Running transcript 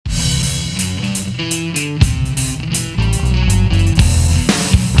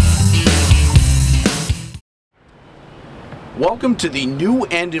Welcome to the new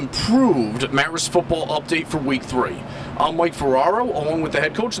and improved Marist football update for Week 3. I'm Mike Ferraro, along with the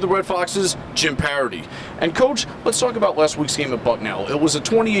head coach of the Red Foxes, Jim Parady. And Coach, let's talk about last week's game at Bucknell. It was a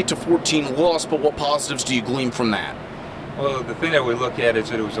 28-14 loss, but what positives do you glean from that? Well, the thing that we look at is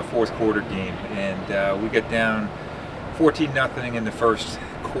that it was a fourth quarter game, and we got down 14-0 in the first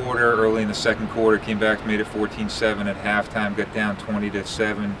quarter. Early in the second quarter, came back, made it 14-7 at halftime, got down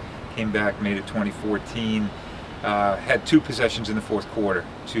 20-7, came back, made it 20-14. Had two possessions in the fourth quarter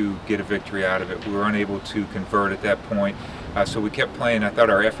to get a victory out of it. We were unable to convert at that point, so we kept playing. I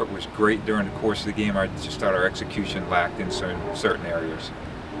thought our effort was great during the course of the game. I just thought our execution lacked in certain areas.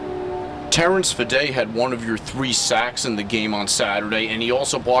 Terrence Fidei had one of your 3 sacks in the game on Saturday, and he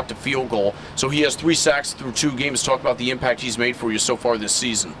also blocked a field goal. So he has 3 sacks through 2 games. Talk about the impact he's made for you so far this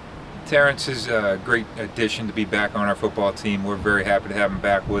season. Terrence is a great addition to be back on our football team. We're very happy to have him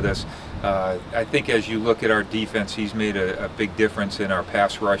back with us. I think as you look at our defense, he's made a big difference in our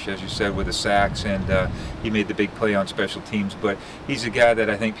pass rush, as you said, with the sacks, and he made the big play on special teams. But he's a guy that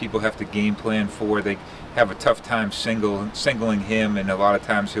I think people have to game plan for. They have a tough time singling him, and a lot of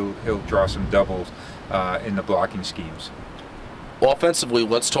times he'll draw some doubles in the blocking schemes. Offensively,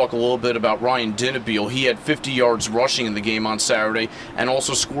 let's talk a little bit about Ryan Dinnebiel. He had 50 yards rushing in the game on Saturday and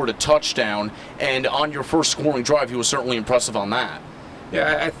also scored a touchdown. And on your first scoring drive, he was certainly impressive on that.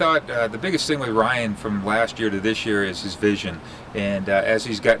 Yeah, I thought the biggest thing with Ryan from last year to this year is his vision. And as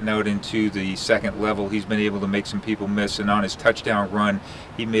he's gotten out into the second level, he's been able to make some people miss. And on his touchdown run,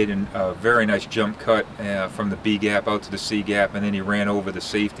 he made a very nice jump cut from the B gap out to the C gap, and then he ran over the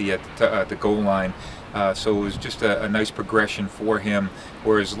safety at the goal line. So it was just a nice progression for him.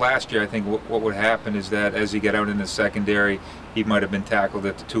 Whereas last year, I think what would happen is that as he got out in the secondary, he might have been tackled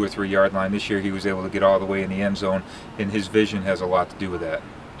at the 2 or 3 yard line. This year, he was able to get all the way in the end zone, and his vision has a lot to do with that.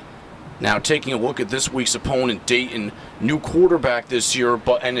 Now, taking a look at this week's opponent, Dayton, new quarterback this year,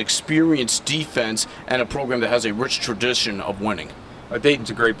 but an experienced defense and a program that has a rich tradition of winning. Dayton's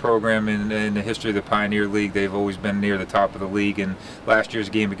a great program in the history of the Pioneer League. They've always been near the top of the league, and last year's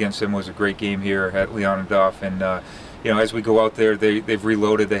game against them was a great game here at Leonardorf. And you know, as we go out there, they've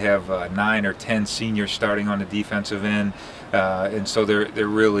reloaded. They have 9 or 10 seniors starting on the defensive end, and so they're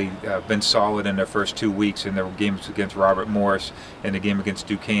really been solid in their first 2 weeks. In their games against Robert Morris and the game against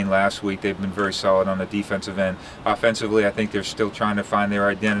Duquesne last week, they've been very solid on the defensive end. Offensively, I think they're still trying to find their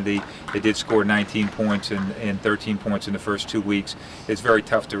identity. They did score 19 points and 13 points in the first 2 weeks. It's very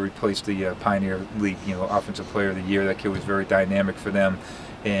tough to replace the Pioneer League, Offensive Player of the Year. That kid was very dynamic for them,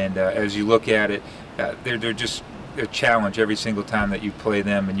 and as you look at it, they're just a challenge every single time that you play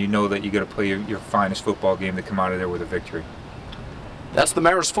them, and you know that you got to play your finest football game to come out of there with a victory. That's the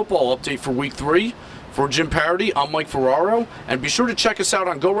Marist football update for Week 3. For Jim Parady, I'm Mike Ferraro, and be sure to check us out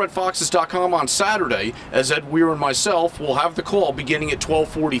on GoRedFoxes.com on Saturday, as Ed Weir and myself will have the call beginning at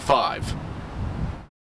 12:45.